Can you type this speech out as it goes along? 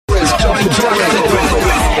Okay.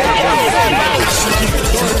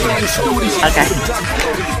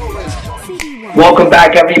 Welcome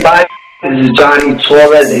back, everybody. This is Johnny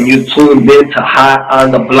Torres, and you tuned in to Hot on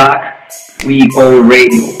the Block. We own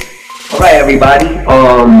radio. All right, everybody.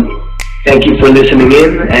 Thank you for listening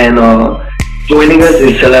in, and joining us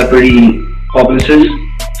is celebrity publicist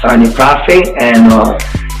Tonya Proffitt, and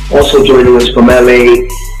also joining us from LA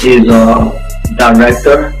is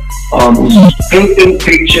director who's painting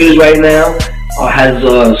pictures right now. Has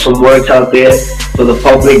some works out there for the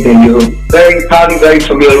public that you're probably very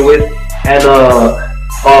familiar with. And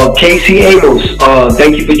Casey Amos,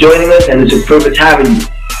 thank you for joining us, and it's a privilege having you.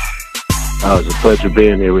 Oh, it's a pleasure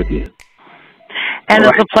being here with you. And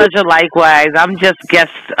it's a pleasure likewise. I'm just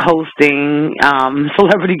guest hosting,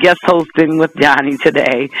 celebrity guest hosting with Johnny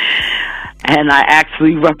today. And I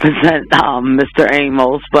actually represent Mr.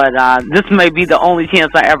 Amos, but this may be the only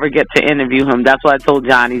chance I ever get to interview him. That's what I told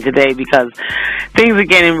Johnny today, because things are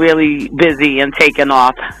getting really busy and taking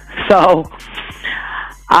off. So,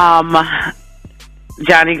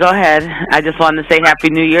 Johnny, go ahead. I just wanted to say Happy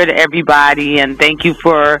New Year to everybody, and thank you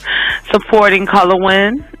for supporting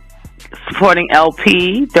Colorwind, supporting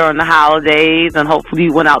LP during the holidays, and hopefully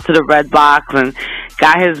you went out to the Red Box and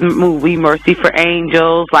got his movie Mercy for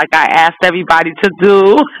Angels like I asked everybody to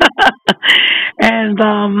do. And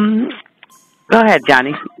go ahead,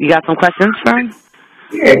 Johnny. You got some questions for him?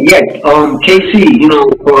 Yeah. Casey,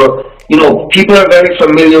 people are very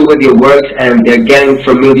familiar with your works, and they're getting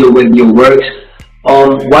familiar with your works.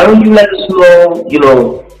 Why don't you let us know,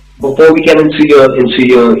 before we get into your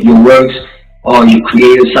works, your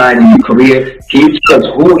creative side and your career, can you tell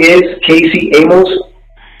us who is Casey Amos?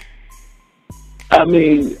 I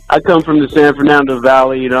mean, I come from the San Fernando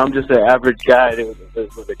Valley. I'm just an average guy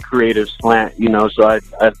with a creative slant. So I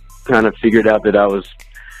kind of figured out that I was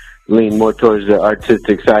leaning more towards the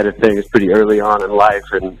artistic side of things pretty early on in life,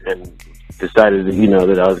 and decided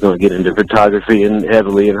that I was going to get into photography and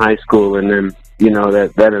heavily in high school, and then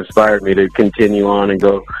that inspired me to continue on and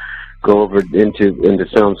go over into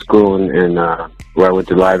film school, and where I went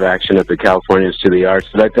to live action at the California Institute of the Arts.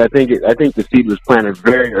 But I think the seed was planted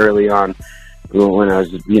very early on, when I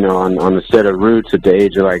was on the set of Roots at the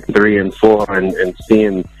age of like 3 and 4, and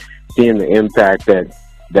seeing the impact that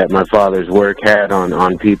my father's work had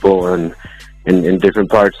on people and in different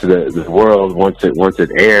parts of the world. Once it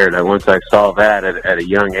aired, once I saw that at a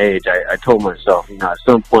young age, I told myself, at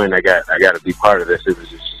some point I got to be part of this. It was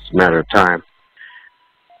just a matter of time.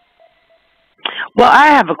 Well, I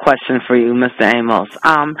have a question for you, Mr. Amos.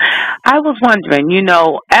 I was wondering,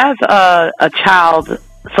 as a child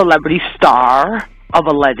celebrity star of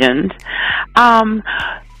a legend,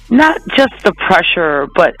 not just the pressure,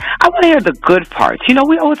 but I want to hear the good parts.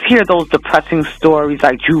 We always hear those depressing stories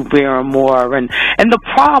like Drew Barrymore and the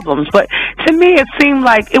problems, but to me it seemed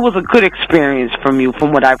like it was a good experience from you,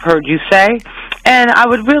 from what I've heard you say. And I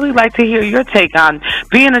would really like to hear your take on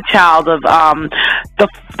being a child of the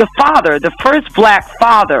first black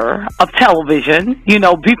father of television,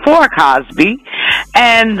 before Cosby.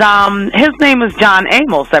 And his name is John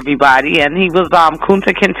Amos, everybody, and he was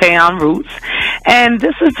Kunta Kinte on Roots. And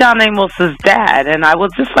this is John Amos's dad, and I would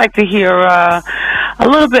just like to hear a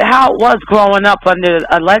little bit how it was growing up under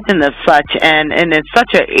a legend as such, and it's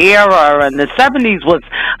such an era, and the 70s was,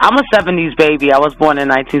 I'm a 70s baby. I was born in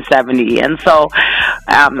 1970, and so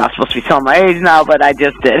I'm not supposed to be telling my age now, but I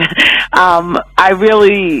just did. I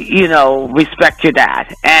really, respect your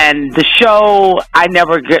dad, and the show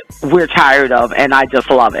we're tired of, and I just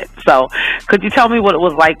love it. So could you tell me what it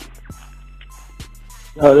was like?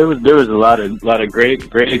 Oh, there was a lot of great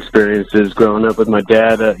experiences growing up with my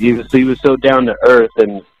dad. He was so down to earth,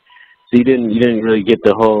 and so you didn't really get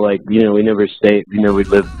the whole, we never stayed, we never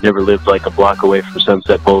lived like a block away from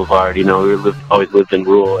Sunset Boulevard. We always lived in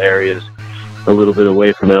rural areas, a little bit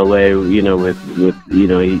away from LA. With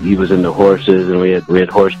he was into horses, and we had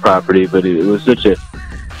horse property, but it was such a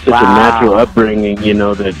natural upbringing,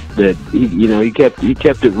 that he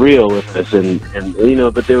kept it real with us, and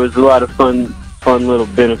but there was a lot of fun little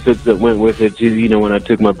benefits that went with it too. When I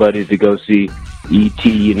took my buddies to go see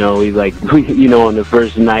E.T., on the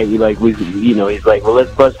first night, he's like, well,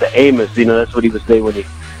 let's bust the Amos. That's what he would say when he,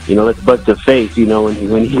 let's bust the face. When he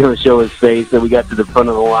gonna show his face. And we got to the front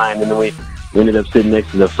of the line, and then we ended up sitting next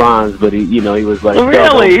to the Fonz. But he was like,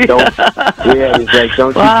 really? Don't yeah, he's like,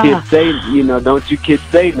 don't you kids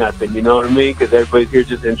say nothing. You know what I mean? Because everybody here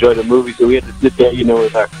just enjoyed the movie, so we had to sit there,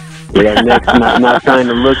 with our necks not trying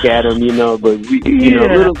to look at him, but we,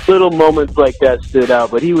 little moments like that stood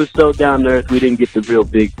out. But he was so down to earth, we didn't get the real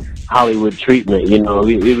big Hollywood treatment.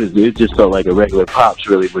 It just felt like a regular Pops,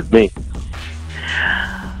 really, with me.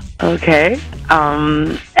 Okay.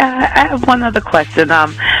 I have one other question.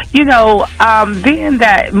 Being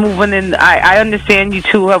that moving in, I understand you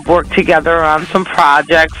two have worked together on some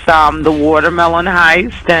projects, the Watermelon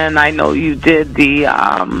Heist, and I know you did the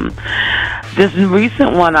this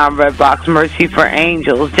recent one on Redbox, Mercy for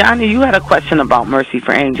Angels. Johnny, you had a question about Mercy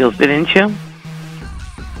for Angels, didn't you?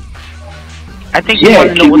 I think you want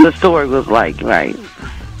to know what the story was like, right?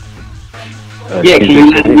 Yeah, can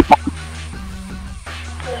you?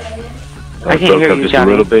 I can't hear you,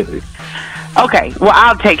 Johnny. A little bit. Okay, well,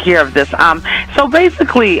 I'll take care of this. So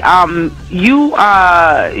basically, you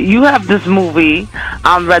have this movie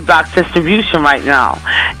on Redbox distribution right now,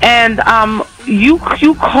 and you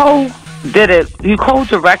co-directed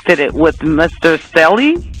it with Mr.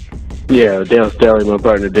 Stelly. Yeah, Dale Stelly, my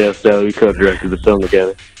partner Dale Stelly, we co-directed the film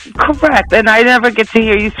together. Correct, and I never get to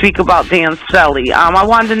hear you speak about Dan Stelly. I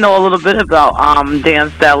wanted to know a little bit about Dan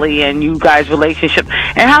Stelly and you guys' relationship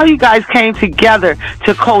and how you guys came together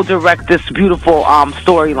to co-direct this beautiful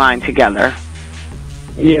storyline together.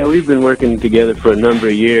 Yeah, we've been working together for a number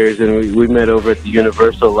of years, and we met over at the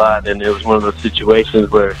Universal a lot, and it was one of those situations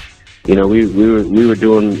where, we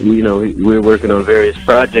were working on various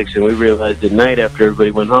projects, and we realized at night after everybody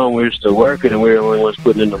went home, we were still working, and we were the only ones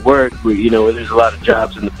putting in the work. There's a lot of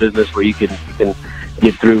jobs in the business where you can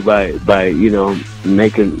get through by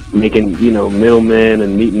making middlemen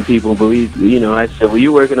and meeting people. But I said, well,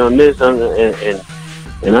 you're working on this,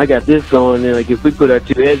 and I got this going. And like if we put our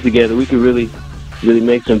two heads together, we could really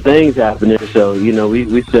make some things happen. And so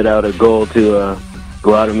we set out a goal to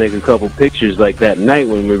go out and make a couple pictures like that night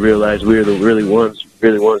when we realized we were the really ones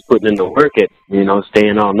putting in the work at,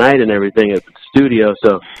 staying all night and everything at the studio.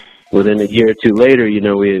 So within a year or two later,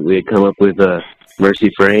 we had come up with Mercy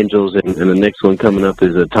for Angels, and the next one coming up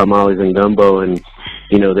is Tamales and Gumbo, and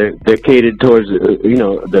they're catered towards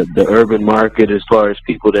the urban market as far as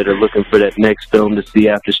people that are looking for that next film to see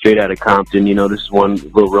after Straight Outta Compton. This is one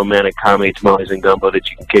little romantic comedy, Tamales and Gumbo, that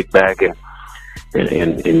you can kick back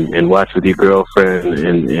and watch with your girlfriend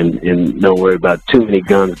and don't worry about too many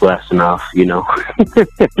guns blasting off,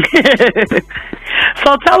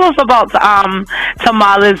 So tell us about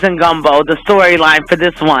Tamales and Gumbo, the storyline for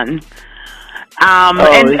this one.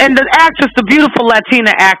 And the actress, the beautiful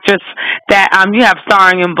Latina actress that you have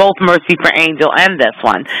starring in both Mercy for Angel and this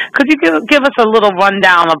one. Could you give us a little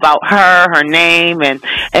rundown about her name, and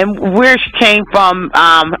where she came from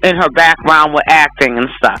in her background with acting and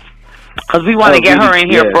stuff? Because we want to get her in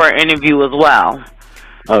here for an interview as well.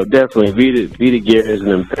 Oh, definitely. Vita Gear is an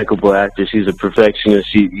impeccable actor. She's a perfectionist.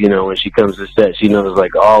 She, when she comes to set, she knows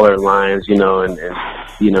like all her lines, she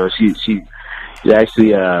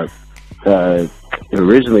actually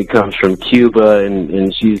originally comes from Cuba,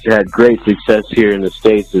 and she's had great success here in the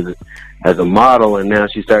States as a model, and now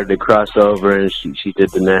she started to cross over, and she did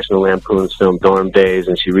the National Lampoon's film Dorm Days,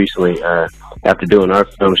 and she recently, after doing our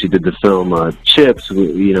film, she did the film Chips,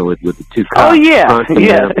 with the two cops. Oh, yeah,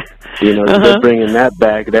 yeah. They're bringing that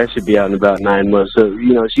back. That should be out in about 9 months. So,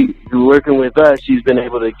 she working with us, she's been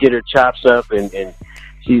able to get her chops up, and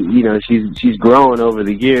she's growing over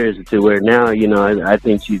the years to where now, I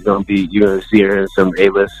think you're going to see her in some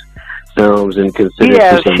A-list films and considered.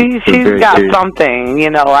 Yeah, she's got something.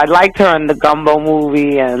 I liked her in the Gumbo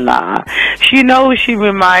movie, and she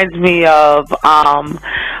reminds me of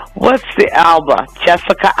what's the Alba?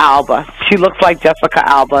 Jessica Alba. She looks like Jessica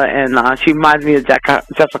Alba, and she reminds me of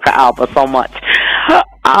Jessica Alba so much. The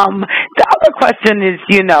other question is,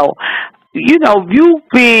 you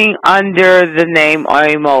being under the name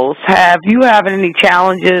Amos, have you having any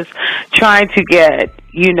challenges trying to get,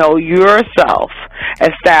 yourself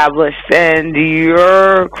established and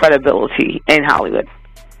your credibility in Hollywood?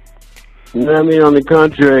 No, on the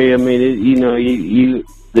contrary,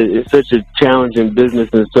 it's such a challenging business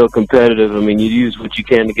and so competitive. You use what you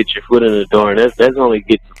can to get your foot in the door, and that's only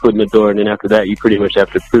get your foot in the door, and then after that, you pretty much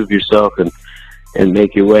have to prove yourself and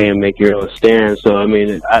make your way and make your own stand. So, I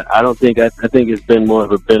think it's been more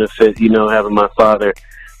of a benefit, having my father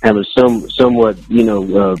having somewhat,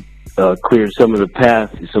 cleared some of the path,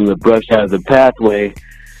 some of the brush out of the pathway.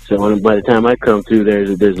 So by the time I come through, there's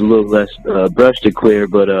a little less brush to clear,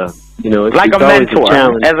 but it's like it's a mentor.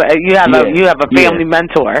 You have a family yeah.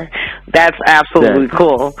 mentor. That's absolutely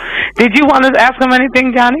cool. Did you want to ask him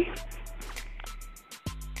anything, Johnny?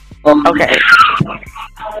 Okay.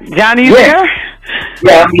 Johnny, you there?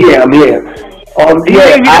 Yeah, I'm here. Do you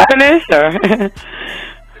think you finished, or?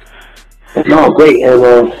 No, great.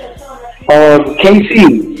 And Casey,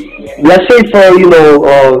 let's say for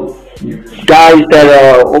guys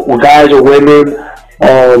or women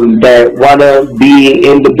that want to be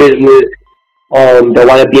in the business, that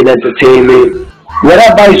want to be in entertainment, What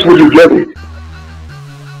advice would you give him?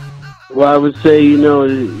 Well, I would say, you know,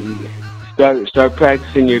 start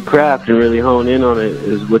practicing your craft and really hone in on it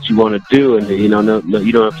is what you want to do. And, you know,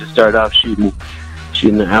 you don't have to start off shooting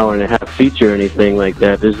an hour and a half feature or anything like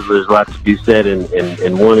that. There's lots to be said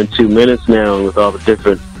in 1 and 2 minutes now, and with all the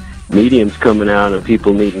different mediums coming out and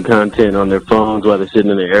people needing content on their phones while they're sitting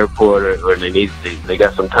in the airport or they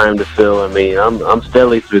got some time to fill. I mean, I'm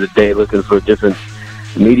steadily through the day looking for different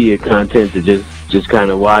media content to just kind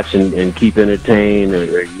of watch and keep entertained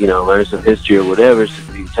or you know, learn some history or whatever.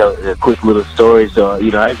 So you tell a quick little story. So,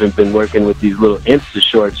 you know, I've been working with these little Insta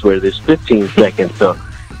shorts where there's 15 seconds. So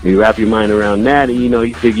you wrap your mind around that, and you know,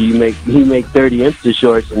 you figure you make 30 Insta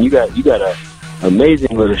shorts, and you got a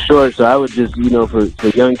amazing little short. So I would just, you know, for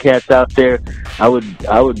young cats out there, I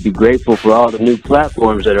would be grateful for all the new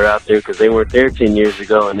platforms that are out there, because they weren't there 10 years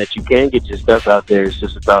ago, and that you can get your stuff out there. It's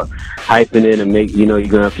just about hyping it and you know, you're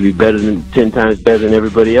gonna have to be 10 times better than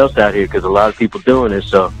everybody else out here, because a lot of people doing it.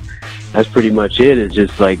 So that's pretty much it. It's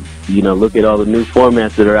just like, you know, look at all the new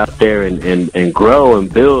formats that are out there and grow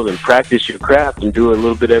and build and practice your craft and do a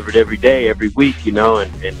little bit of it every day, every week, you know,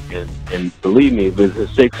 and believe me, if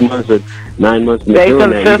it's 6 months or 9 months of doing that,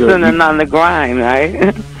 stay consistent and on the grind,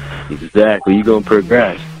 right? Exactly. You're going to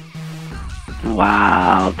progress.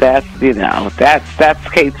 Wow, that's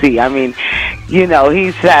KT. I mean, you know,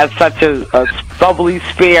 he's had such a bubbly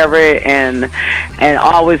spirit and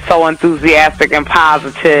always so enthusiastic and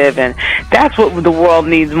positive, and that's what the world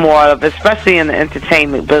needs more of, especially in the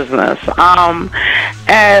entertainment business.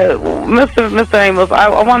 Mr. Amos,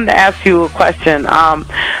 I wanted to ask you a question.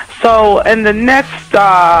 So in the next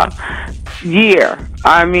year,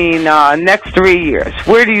 next 3 years,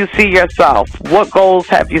 where do you see yourself? What goals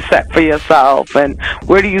have you set for yourself, and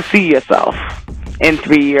where do you see yourself in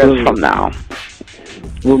 3 years from now?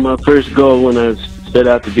 Well, my first goal when I set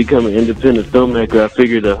out to become an independent filmmaker, I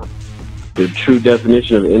figured the true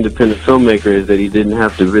definition of an independent filmmaker is that he didn't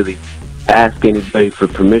have to really ask anybody for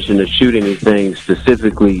permission to shoot anything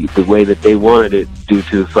specifically the way that they wanted it due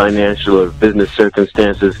to financial or business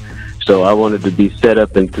circumstances. So I wanted to be set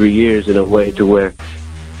up in 3 years in a way to where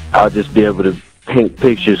I'll just be able to paint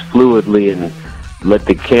pictures fluidly and let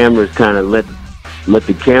the cameras let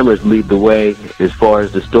the cameras lead the way as far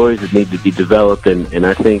as the stories that need to be developed. And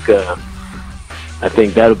I think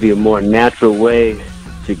that'll be a more natural way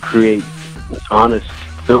to create honest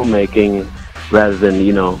filmmaking rather than,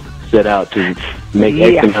 you know, set out to make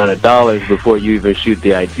X amount of dollars before you even shoot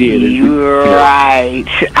the idea. You're right.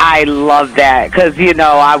 I love that, because, you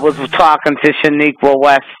know, I was talking to Shaniqua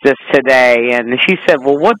West just today, and she said,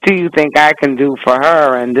 well, what do you think I can do for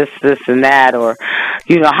her, and this and that, or,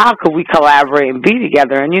 you know, how could we collaborate and be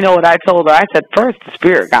together? And you know what I told her? I said, first, the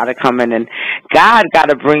Spirit got to come in, and God got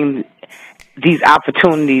to bring these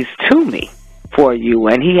opportunities to me for you,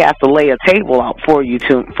 and he has to lay a table out for you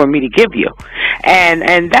for me to give you,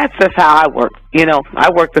 and that's just how I work. You know, I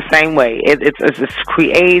work the same way. It's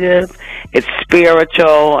creative, it's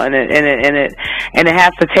spiritual, and it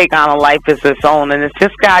has to take on a life as its own, and it's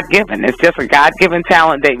just God given. It's just a God given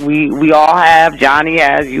talent that we all have. Johnny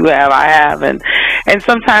has, you have, I have, and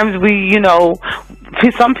sometimes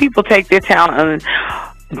some people take their talent and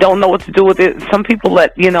don't know what to do with it. Some people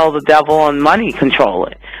let, you know, the devil and money control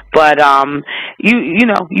it. But you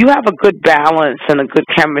know, you have a good balance and a good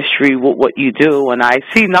chemistry with what you do, and I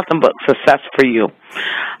see nothing but success for you.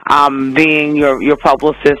 Being your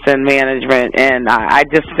publicist and management, and I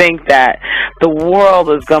just think that the world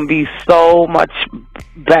is going to be so much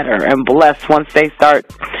better and blessed once they start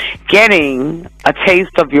getting a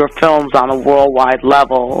taste of your films on a worldwide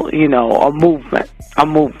level. You know, a movement.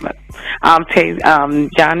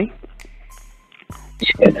 Johnny?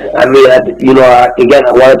 Yeah, I mean, again,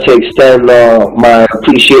 I wanted to extend my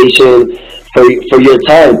appreciation for your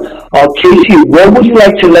time. Casey, what would you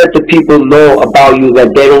like to let the people know about you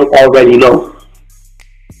that they don't already know?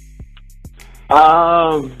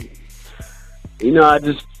 You know, I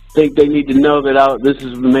just think they need to know that this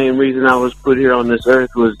is the main reason I was put here on this earth,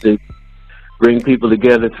 was to bring people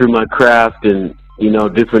together through my craft and, you know,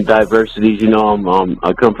 different diversities. You know,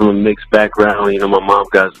 I come from a mixed background. You know, my mom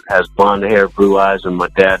has blonde hair, blue eyes, and my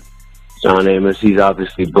dad, John Amos, he's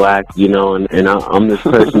obviously black. You know, and I'm this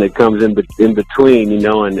person that comes in between. You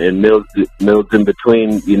know, and milds in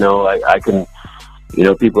between. You know, I can. You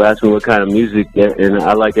know, people ask me what kind of music, and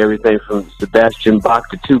I like everything from Sebastian Bach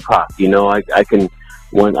to Tupac. You know, I can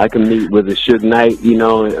meet with a Suge Knight. You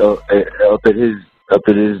know, up at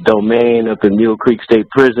his domain, up in Mule Creek State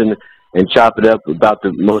Prison, and chop it up about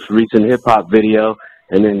the most recent hip hop video,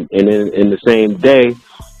 and then in the same day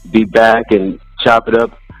be back and chop it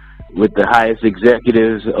up with the highest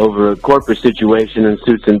executives over a corporate situation in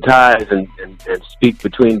suits and ties and speak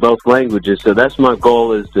between both languages. So that's my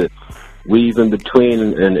goal, is to weave in between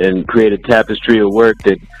and create a tapestry of work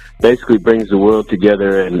that basically brings the world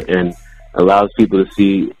together and allows people to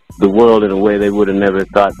see the world in a way they would have never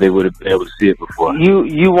thought they would have been able to see it before.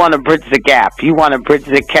 You want to bridge the gap. You want to bridge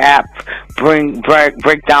the gap,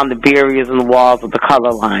 break down the barriers and the walls of the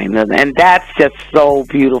color line, and that's just so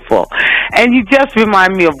beautiful. And you just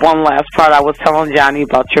remind me of one last part. I was telling Johnny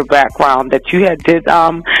about your background, that you had did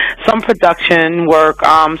some production work,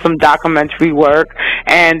 some documentary work,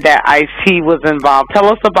 and that Ice-T was involved.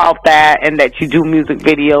 Tell us about that, and that you do music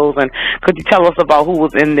videos, and could you tell us about who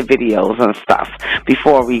was in the videos and stuff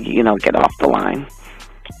before we get off the line?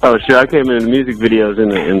 Oh, sure. I came in the music videos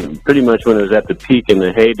in pretty much when it was at the peak, in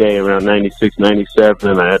the heyday, around 96, 97,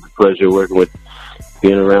 and I had the pleasure of working with,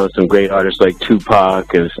 being around some great artists like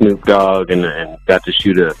Tupac and Snoop Dogg, and got to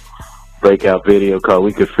shoot a breakout video called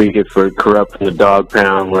We Could Freak It for Corrupt in the Dog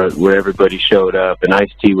Pound, where everybody showed up, and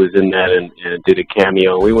Ice-T was in that and did a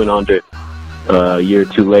cameo. We went on to a year or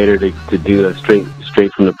two later to do a straight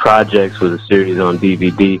from the projects with a series on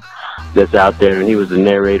DVD that's out there, and he was the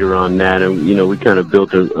narrator on that, and we kind of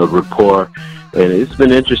built a rapport, and it's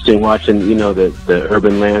been interesting watching the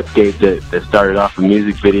urban landscape that started off with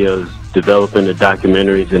music videos developing the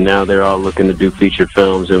documentaries, and now they're all looking to do feature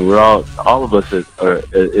films, and we're all of us that are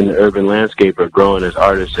in the urban landscape are growing as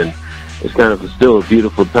artists, and it's kind of still a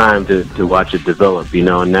beautiful time to watch it develop,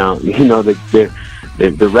 and now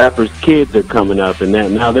the rappers' kids are coming up, and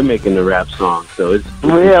now they're making the rap songs. So it's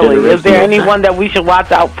really. Is there anyone that we should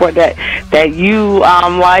watch out for that you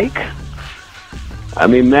like? I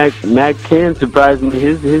mean, Mac 10, surprisingly,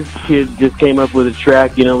 his kid just came up with a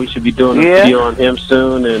track. We should be doing a video on him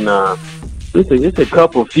soon, and it's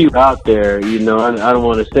a few out there. I don't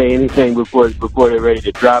want to say anything before they're ready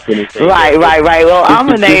to drop anything. Right. Well, I'm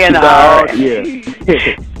an A&R.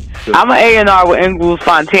 Yeah. I'm an A&R with Ingles,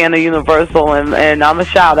 Fontana, Universal, and I'm a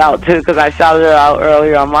shout out too, because I shouted her out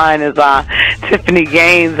earlier on mine, is Tiffany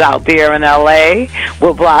Gaines out there in LA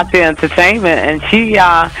with Blocked Entertainment, and she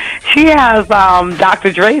has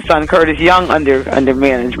Dr. Dre's son Curtis Young under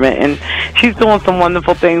management, and she's doing some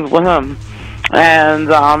wonderful things with him. And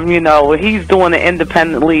he's doing it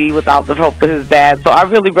independently without the help of his dad. So I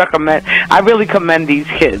really commend these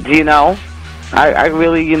kids. I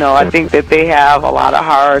really, I think that they have a lot of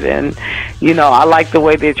heart, and, I like the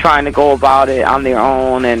way they're trying to go about it on their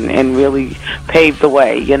own and really pave the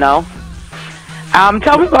way, Tell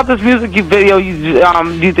me about this music video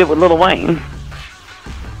you did with Lil Wayne.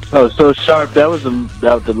 Oh, So Sharp, that was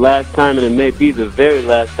the last time, and it may be the very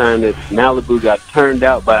last time that Malibu got turned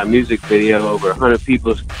out by a music video. Over 100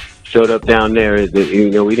 people showed up down there. We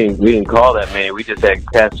didn't call that many. We just had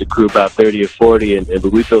cast a crew about 30 or 40, and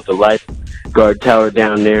we built a lifeguard tower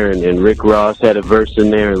down there, and Rick Ross had a verse in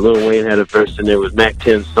there, and Lil Wayne had a verse in there. It was Mac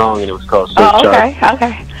 10's song, and it was called So Sharp.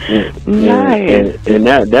 Okay. Nice. And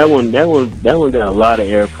that one got a lot of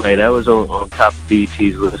airplay. That was on top of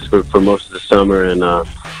BET's list for most of the summer, and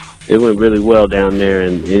it went really well down there.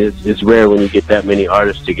 And it's rare when you get that many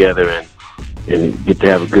artists together and get to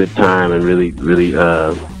have a good time and really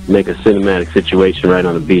make a cinematic situation right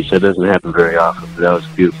on the beach. That doesn't happen very often, but that was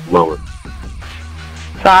a beautiful moment.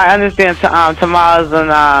 So I understand Tamaz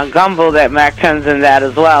and Gumbo that Mac 10's in that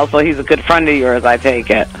as well, so he's a good friend of yours, I take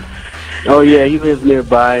it. Oh, yeah, he lives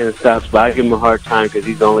nearby and stops by. I give him a hard time because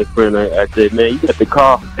he's the only friend. I said, man, you got the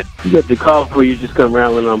call before you just come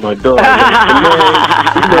rattling on my door. I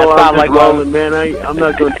said, man, I'm just rolling, man. I'm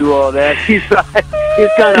not going to do all that. He's like,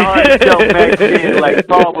 it's kind of hard to tell Mac 10, like,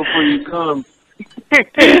 call before you come.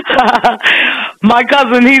 My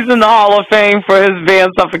cousin, he's in the Hall of Fame for his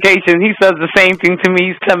band Suffocation. He says the same thing to me.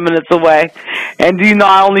 He's 10 minutes away. And do you know,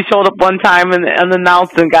 I only showed up one time and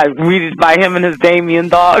unannounced and got greeted by him and his Damien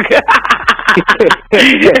dog in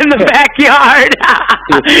the backyard.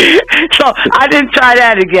 So I didn't try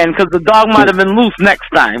that again because the dog might have been loose next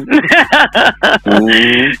time.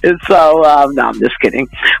 So, no, I'm just kidding.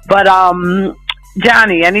 But,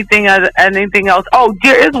 Johnny, anything else? Oh,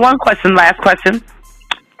 there is one question, last question.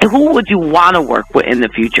 Who would you want to work with in the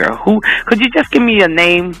future? Who could you just give me a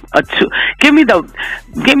name or two? Give me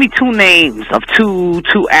two names of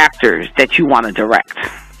two actors that you want to direct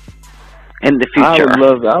in the future.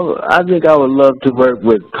 I think I would love to work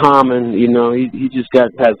with Common. He just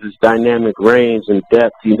has this dynamic range and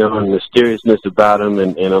depth, and mysteriousness about him,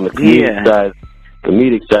 and on the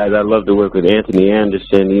comedic side, I'd love to work with Anthony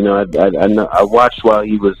Anderson. I watched while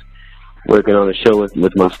he was working on a show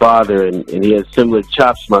with my father, and he has similar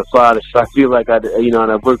chops to my father. So I feel like and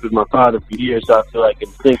I've worked with my father for years, so I feel like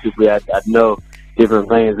instinctively I'd know different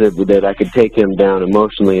lanes that I could take him down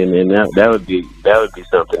emotionally, and that would be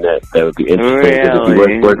something that would be interesting. Really? It'd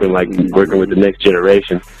be working with the next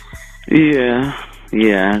generation. Yeah.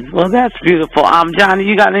 Yeah, well, that's beautiful. Johnny,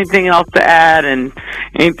 you got anything else to add, and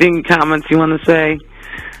anything, comments you want to say?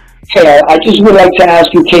 Hey, I just would like to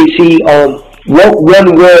ask you, Casey, what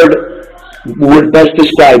one word would best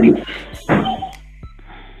describe you?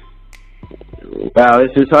 Wow,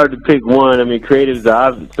 it's just hard to pick one. I mean, creative is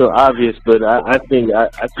so obvious, but I think I'm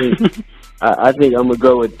gonna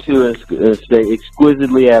go with two and say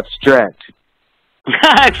exquisitely abstract.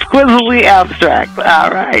 Exquisitely abstract.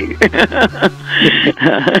 All right.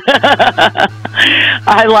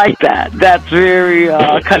 I like that. That's very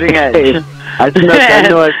cutting edge. I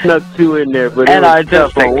know I snuck two in there, but and it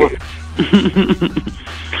was artistic.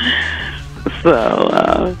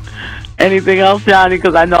 So, anything else, Johnny?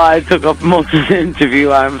 Because I know I took up most of the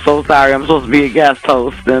interview. I'm so sorry. I'm supposed to be a guest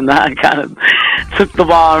host, and I kind of took the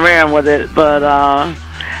ball and ran with it. But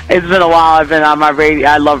it's been a while. I've been on my radio.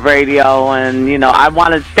 I love radio, and I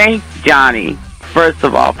want to thank Johnny, first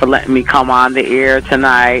of all, for letting me come on the air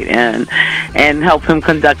tonight and help him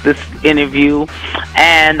conduct this interview.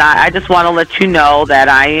 And I just want to let you know that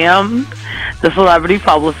I am the celebrity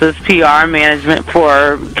publicist, PR management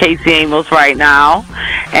for Casey Amos right now,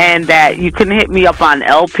 and that you can hit me up on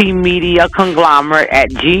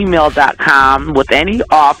lpmediaconglomerate@gmail.com with any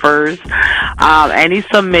offers, any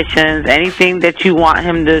submissions, anything that you want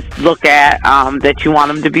him to look at, that you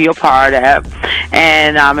want him to be a part of.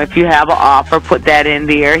 And if you have an offer, put that in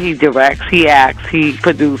there. He directs, he acts, he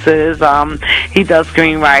produces, he does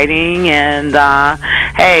screenwriting, and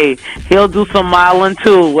hey, he'll do some modeling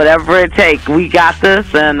too, whatever it takes. We got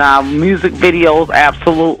this, and music videos,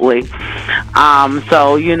 absolutely.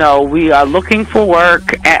 So, we are looking for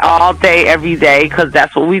work all day, every day, because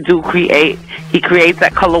that's what we do, create. He creates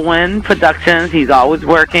at Color Wind Productions. He's always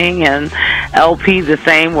working, and LP the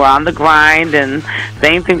same. We're on the grind, and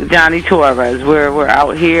same thing with Johnny Torres. We're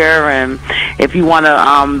out here, and if you want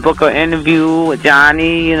to book an interview with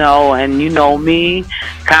Johnny, and me,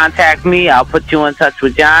 contact me. I'll put you in touch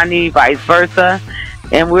with Johnny, vice versa.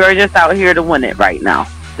 And we're just out here to win it right now.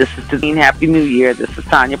 This is the Happy New Year. This is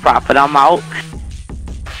Tonya Proffitt. I'm out.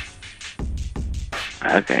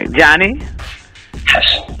 Okay, Johnny?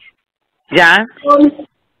 Yes. John?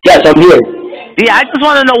 Yes, I'm here. Yeah, I just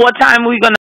want to know what time we're going to